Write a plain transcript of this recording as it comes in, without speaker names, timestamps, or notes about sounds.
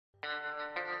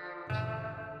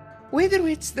Whether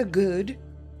it's the good,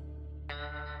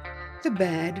 the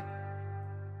bad,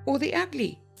 or the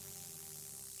ugly,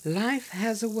 life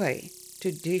has a way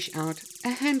to dish out a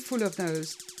handful of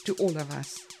those to all of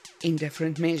us in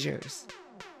different measures.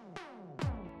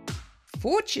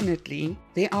 Fortunately,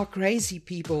 there are crazy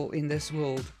people in this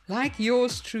world, like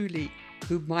yours truly,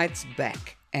 who bites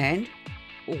back and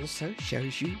also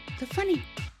shows you the funny.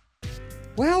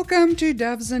 Welcome to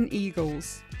Doves and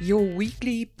Eagles, your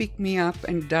weekly pick-me-up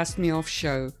and dust-me-off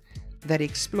show that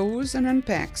explores and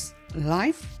unpacks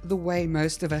life the way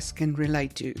most of us can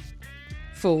relate to,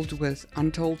 filled with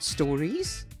untold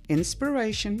stories,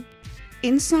 inspiration,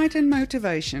 insight and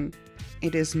motivation.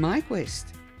 It is my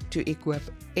quest to equip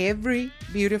every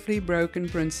beautifully broken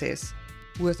princess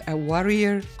with a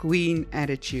warrior queen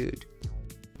attitude.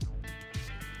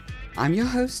 I'm your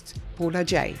host, Paula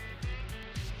J.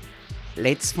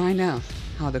 Let's find out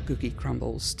how the cookie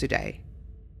crumbles today.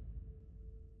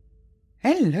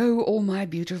 Hello, all my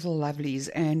beautiful lovelies,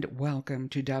 and welcome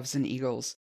to Doves and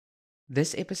Eagles.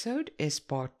 This episode is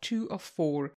part 2 of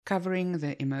 4 covering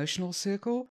the emotional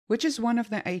circle, which is one of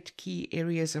the 8 key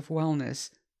areas of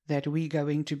wellness that we're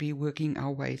going to be working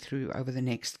our way through over the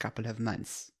next couple of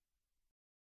months.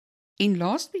 In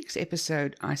last week's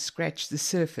episode, I scratched the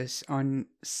surface on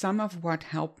some of what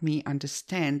helped me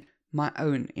understand my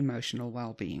own emotional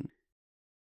well-being.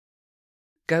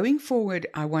 Going forward,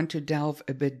 I want to delve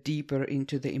a bit deeper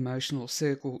into the emotional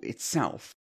circle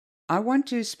itself. I want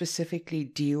to specifically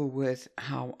deal with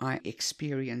how I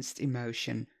experienced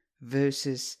emotion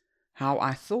versus how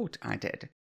I thought I did.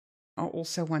 I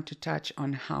also want to touch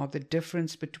on how the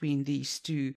difference between these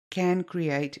two can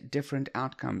create different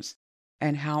outcomes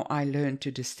and how I learned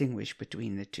to distinguish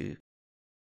between the two.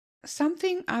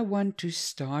 Something I want to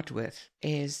start with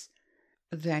is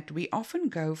that we often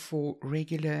go for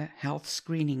regular health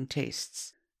screening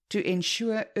tests to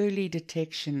ensure early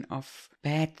detection of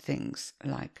bad things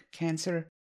like cancer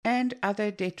and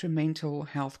other detrimental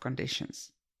health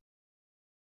conditions.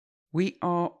 We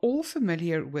are all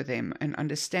familiar with them and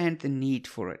understand the need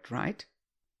for it, right?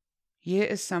 Here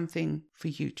is something for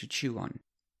you to chew on.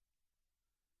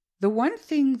 The one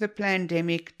thing the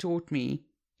pandemic taught me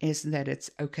is that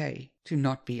it's okay to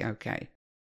not be okay.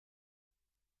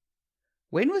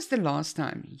 When was the last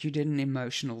time you did an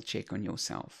emotional check on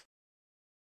yourself?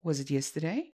 Was it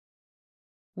yesterday?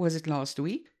 Was it last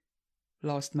week?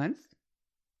 Last month?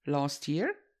 Last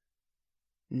year?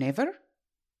 Never?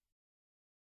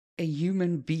 A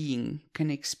human being can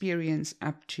experience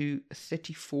up to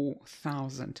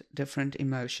 34,000 different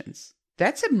emotions.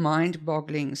 That's a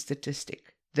mind-boggling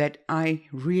statistic that I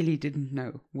really didn't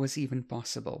know was even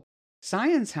possible.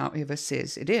 Science, however,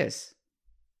 says it is.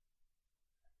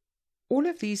 All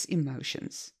of these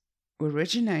emotions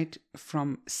originate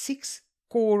from 6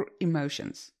 core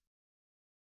emotions.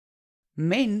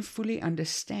 Men fully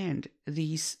understand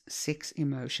these 6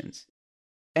 emotions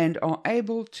and are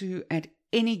able to, at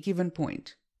any given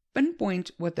point,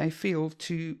 pinpoint what they feel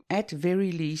to, at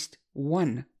very least,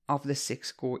 one of the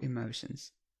 6 core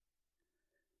emotions.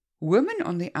 Women,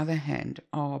 on the other hand,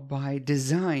 are by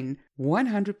design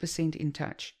 100% in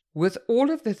touch with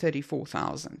all of the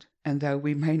 34,000, and though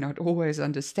we may not always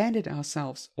understand it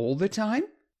ourselves all the time,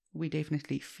 we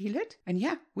definitely feel it, and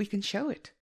yeah, we can show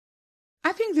it.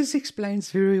 I think this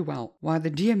explains very well why the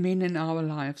dear men in our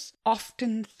lives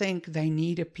often think they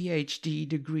need a PhD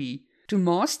degree to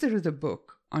master the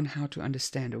book on how to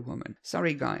understand a woman.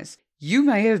 Sorry guys, you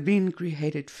may have been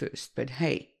created first, but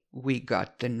hey, we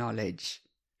got the knowledge.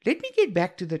 Let me get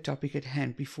back to the topic at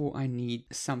hand before I need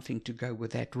something to go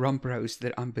with that rump roast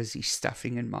that I'm busy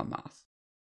stuffing in my mouth.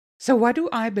 So what do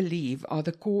I believe are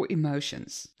the core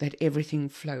emotions that everything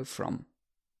flows from?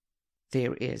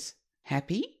 There is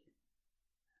happy,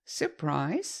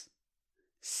 surprise,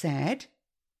 sad,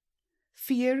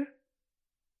 fear,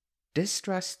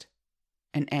 distrust,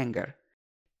 and anger.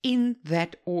 In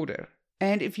that order.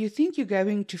 And if you think you're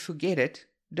going to forget it,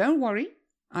 don't worry,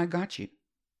 I got you.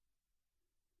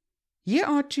 Here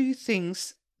are 2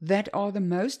 things that are the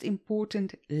most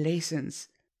important lessons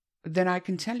that I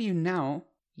can tell you now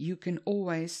you can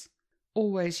always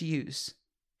use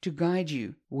to guide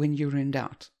you when you're in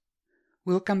doubt.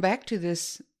 We'll come back to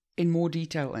this in more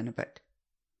detail in a bit.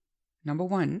 Number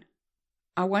 1,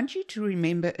 I want you to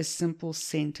remember a simple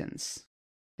sentence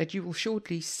that you will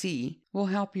shortly see will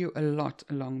help you a lot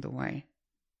along the way.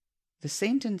 The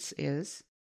sentence is,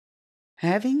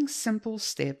 having simple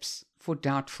steps for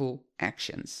doubtful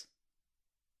actions.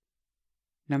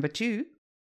 Number 2,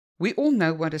 we all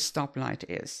know what a stoplight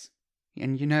is.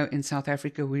 And you know, in South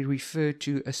Africa, we refer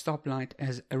to a stoplight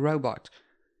as a robot.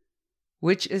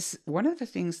 which is one of the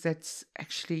things that's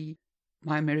actually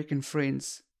my American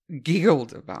friends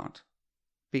giggled about.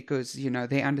 Because,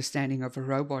 their understanding of a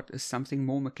robot is something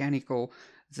more mechanical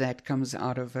that comes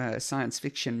out of a science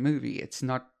fiction movie. It's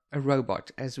not a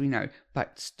robot, as we know.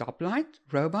 But stoplight,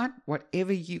 robot,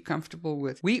 whatever you're comfortable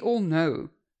with, we all know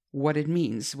what it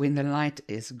means when the light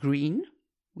is green,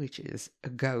 which is a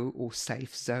go or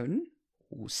safe zone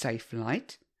or safe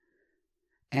light.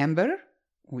 Amber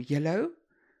or yellow,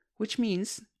 which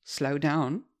means slow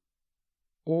down.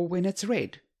 Or when it's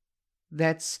red,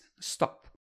 that's stop.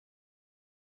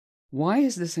 Why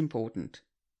is this important?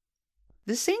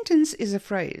 The sentence is a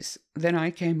phrase that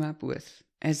I came up with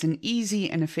as an easy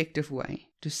and effective way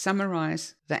to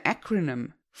summarize the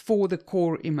acronym for the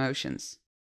core emotions.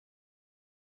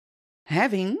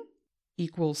 Having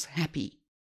equals happy.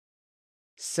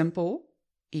 Simple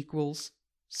equals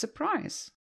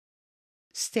surprise.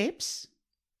 Steps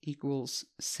equals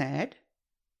sad.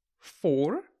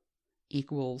 For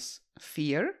equals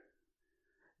fear.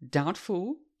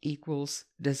 Doubtful equals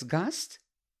disgust.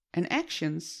 And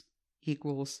actions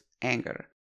equals anger.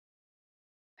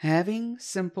 Having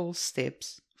simple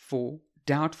steps for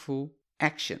doubtful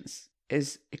actions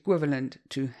is equivalent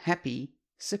to happy,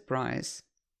 surprise,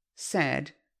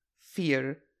 sad,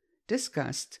 fear,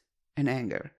 disgust, and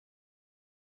anger.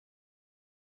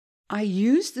 I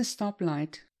use the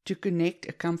stoplight to connect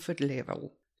a comfort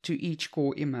level to each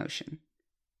core emotion.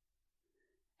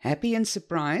 Happy and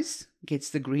surprise gets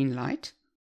the green light.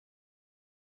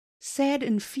 Sad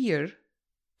and fear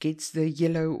gets the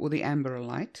yellow or the amber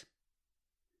light.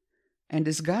 And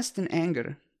disgust and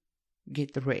anger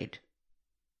get the red.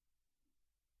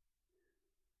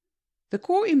 The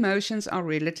core emotions are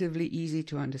relatively easy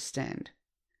to understand.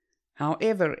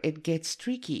 However, it gets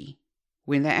tricky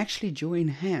when they actually join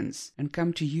hands and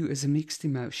come to you as a mixed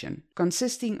emotion,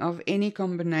 consisting of any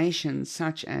combination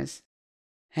such as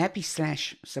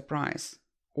happy/surprise,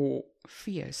 or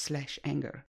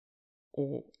fear/anger,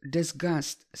 or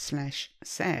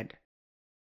disgust/sad,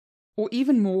 or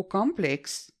even more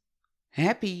complex,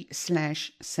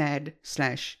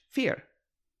 happy/sad/fear.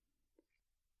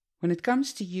 When it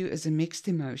comes to you as a mixed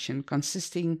emotion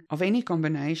consisting of any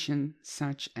combination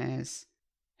such as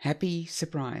happy,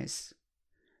 surprise,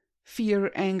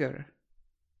 fear, anger,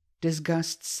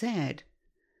 disgust, sad,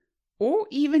 or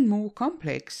even more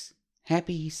complex,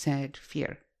 happy, sad,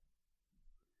 fear.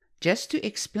 Just to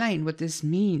explain what this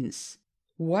means,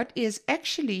 what is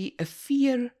actually a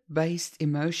fear-based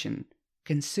emotion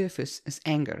can surface as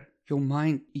anger. Your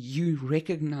mind, you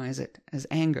recognize it as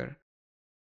anger.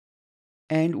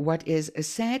 And what is a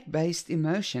sad-based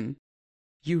emotion,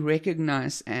 you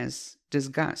recognize as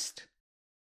disgust.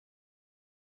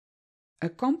 A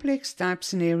complex type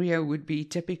scenario would be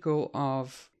typical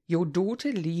of your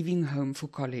daughter leaving home for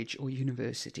college or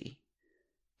university,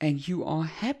 and you are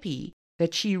happy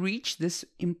that she reached this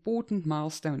important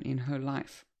milestone in her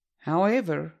life.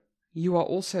 However, you are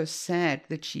also sad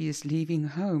that she is leaving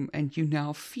home and you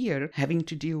now fear having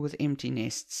to deal with empty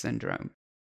nest syndrome.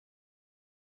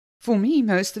 For me,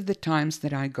 most of the times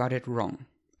that I got it wrong,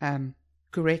 all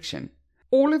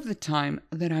of the time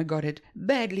that I got it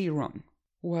badly wrong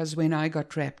was when I got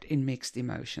trapped in mixed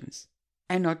emotions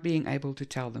and not being able to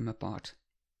tell them apart.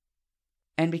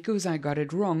 And because I got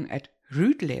it wrong at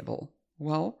root level,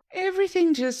 well,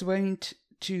 everything just went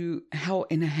to hell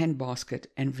in a handbasket,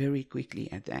 and very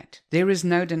quickly at that. There is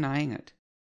no denying it.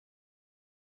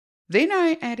 Then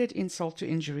I added insult to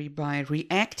injury by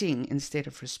reacting instead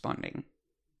of responding.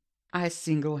 I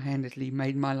single-handedly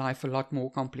made my life a lot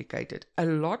more complicated, a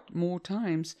lot more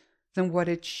times than what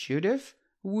it should have,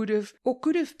 would have, or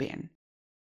could have been.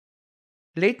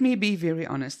 Let me be very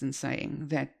honest in saying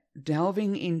that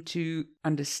delving into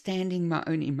understanding my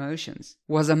own emotions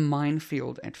was a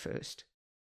minefield at first.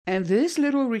 And this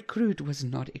little recruit was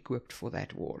not equipped for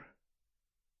that war.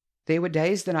 There were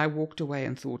days that I walked away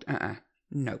and thought,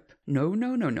 nope,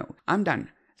 no, I'm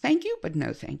done. Thank you, but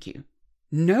no thank you.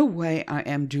 No way I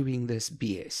am doing this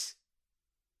BS.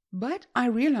 But I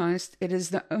realized it is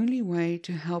the only way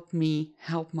to help me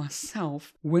help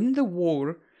myself win the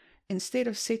war instead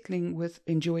of settling with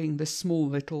enjoying the small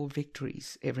little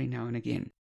victories every now and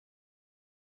again.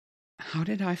 How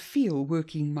did I feel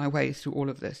working my way through all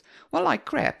of this? Well, like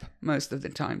crap most of the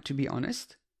time, to be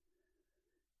honest.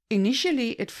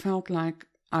 Initially, it felt like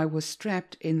I was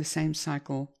trapped in the same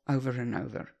cycle over and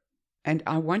over. And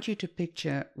I want you to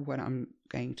picture what I'm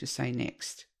going to say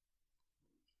next.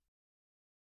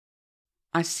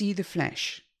 I see the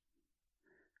flash.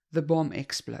 The bomb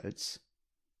explodes.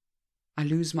 I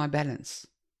lose my balance.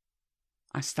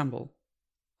 I stumble.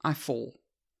 I fall.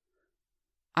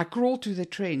 I crawl to the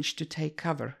trench to take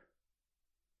cover.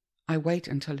 I wait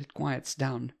until it quiets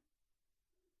down.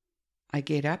 I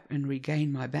get up and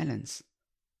regain my balance.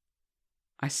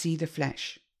 I see the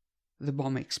flash. The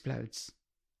bomb explodes.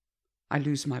 I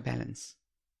lose my balance.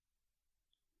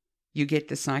 You get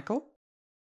the cycle?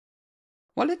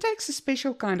 Well, it takes a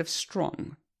special kind of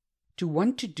strong to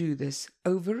want to do this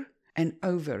over and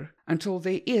over until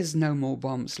there is no more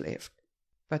bombs left.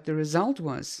 But the result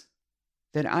was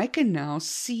that I can now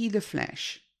see the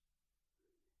flash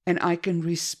and I can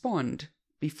respond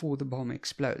before the bomb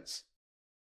explodes.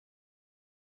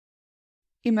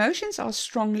 Emotions are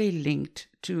strongly linked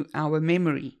to our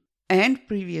memory and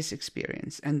previous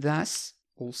experience, and thus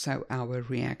also our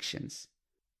reactions,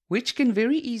 which can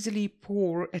very easily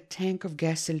pour a tank of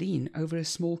gasoline over a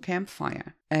small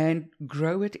campfire and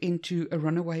grow it into a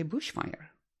runaway bushfire.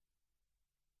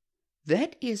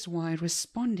 That is why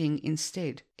responding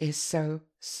instead is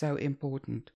so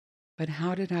important. But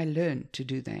how did I learn to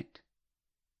do that?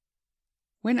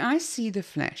 When I see the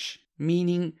flash,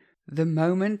 meaning the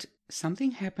moment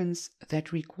something happens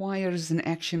that requires an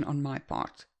action on my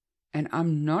part, and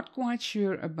I'm not quite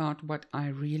sure about what I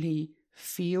really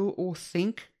feel or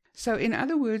think. So in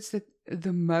other words, that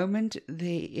the moment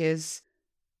there is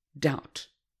doubt,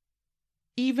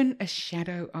 even a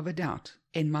shadow of a doubt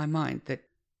in my mind that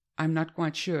I'm not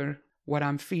quite sure what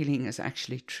I'm feeling is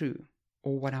actually true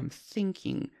or what I'm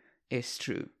thinking is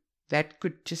true. That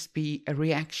could just be a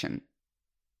reaction.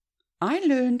 I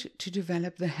learned to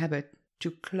develop the habit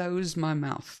to close my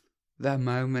mouth the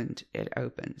moment it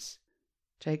opens.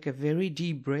 Take a very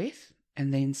deep breath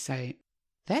and then say,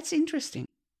 "That's interesting."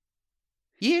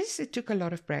 Yes, it took a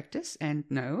lot of practice, and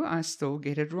no, I still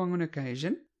get it wrong on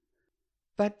occasion.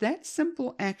 But that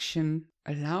simple action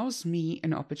allows me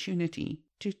an opportunity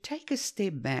to take a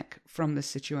step back from the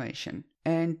situation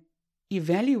and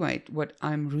evaluate what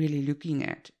I'm really looking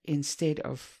at instead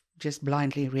of just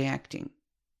blindly reacting.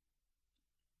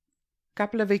 A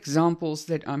couple of examples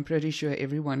that I'm pretty sure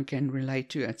everyone can relate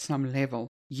to at some level.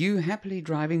 You happily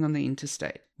driving on the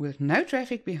interstate with no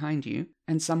traffic behind you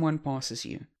and someone passes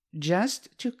you,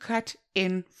 just to cut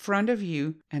in front of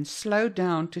you and slow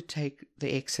down to take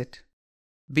the exit.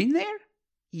 Been there?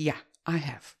 Yeah, I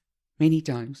have. Many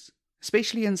times.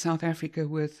 Especially in South Africa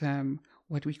with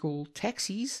what we call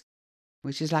taxis,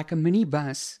 which is like a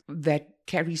minibus that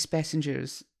carries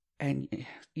passengers. And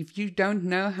if you don't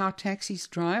know how taxis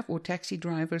drive or taxi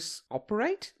drivers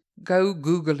operate, go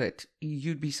Google it.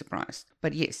 You'd be surprised.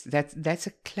 But yes, that's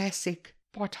a classic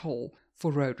pothole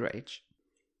for road rage.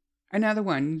 Another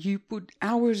one, you put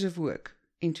hours of work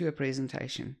into a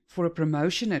presentation for a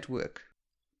promotion at work,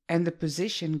 and the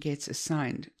position gets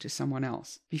assigned to someone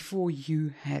else before you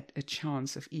had a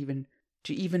chance of even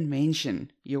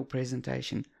mention your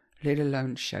presentation, let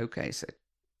alone showcase it.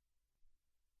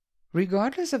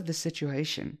 Regardless of the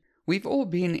situation, we've all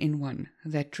been in one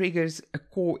that triggers a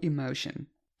core emotion.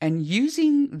 And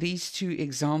using these two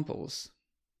examples,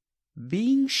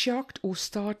 being shocked or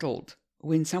startled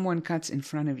when someone cuts in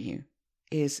front of you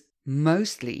is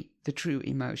mostly the true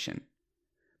emotion,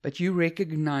 but you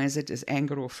recognize it as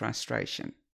anger or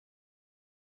frustration.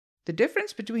 The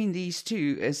difference between these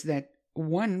two is that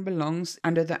one belongs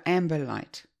under the amber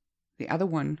light, the other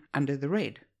one under the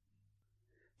red.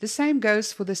 The same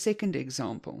goes for the second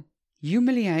example.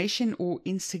 Humiliation or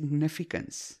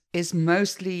insignificance is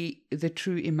mostly the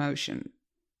true emotion,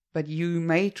 but you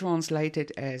may translate it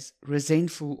as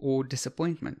resentful or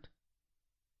disappointment.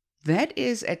 That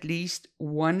is at least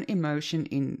one emotion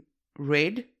in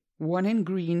red, one in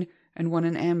green, and one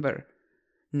in amber.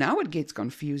 Now it gets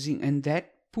confusing, and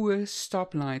that poor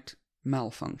stoplight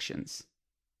malfunctions.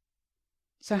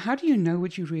 So how do you know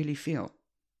what you really feel?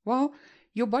 Well,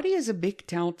 your body is a big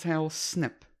telltale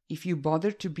snip if you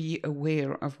bother to be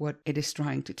aware of what it is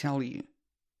trying to tell you.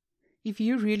 If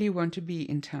you really want to be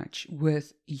in touch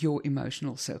with your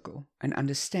emotional circle and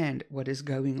understand what is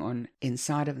going on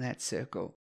inside of that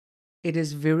circle, it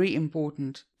is very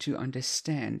important to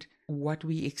understand what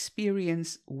we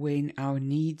experience when our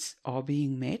needs are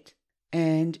being met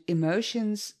and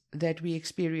emotions that we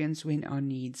experience when our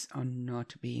needs are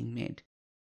not being met.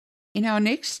 In our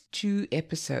next 2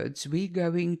 episodes, we're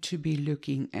going to be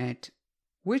looking at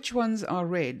which ones are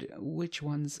red, which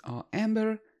ones are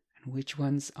amber, and which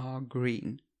ones are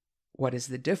green. What is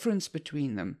the difference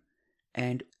between them,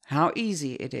 and how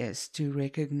easy it is to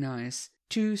recognize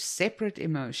 2 separate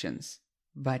emotions,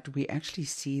 but we actually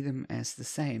see them as the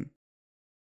same.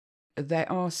 They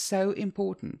are so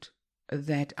important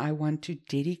that I want to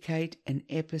dedicate an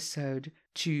episode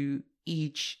to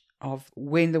each of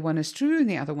when the one is true and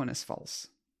the other one is false.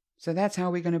 So that's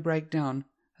how we're going to break down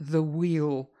the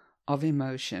wheel of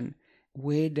emotion.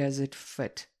 Where does it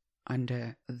fit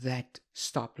under that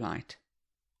stoplight?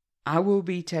 I will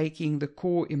be taking the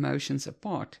core emotions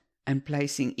apart and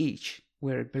placing each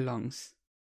where it belongs.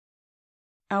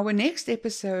 Our next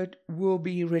episode will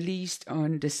be released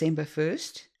on December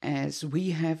 1st, as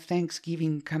we have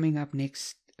Thanksgiving coming up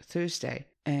next Thursday,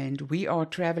 and we are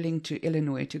traveling to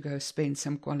Illinois to go spend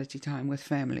some quality time with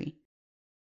family.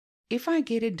 If I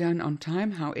get it done on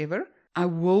time, however, I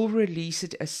will release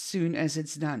it as soon as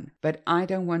it's done, but I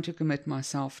don't want to commit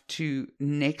myself to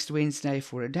next Wednesday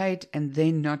for a date and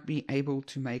then not be able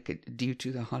to make it due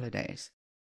to the holidays.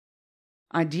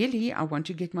 Ideally, I want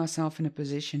to get myself in a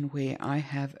position where I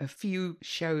have a few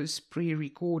shows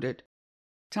pre-recorded.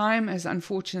 Time has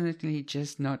unfortunately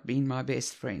just not been my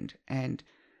best friend and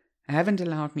haven't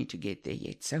allowed me to get there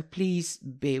yet, so please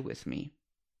bear with me.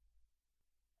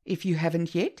 If you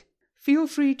haven't yet, feel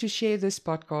free to share this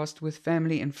podcast with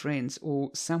family and friends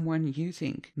or someone you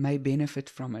think may benefit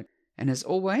from it. And as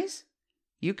always,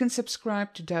 you can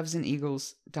subscribe to Doves and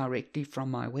Eagles directly from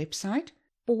my website,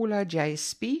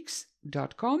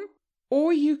 paulajspeaks.com,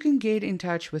 or you can get in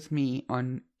touch with me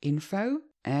on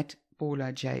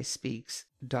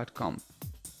info@paulajspeaks.com.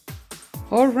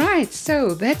 All right,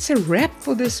 so that's a wrap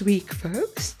for this week,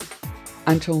 folks.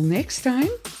 Until next time,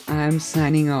 I'm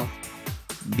signing off.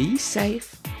 Be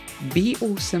safe, be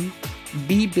awesome,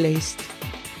 be blessed,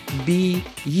 be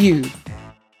you.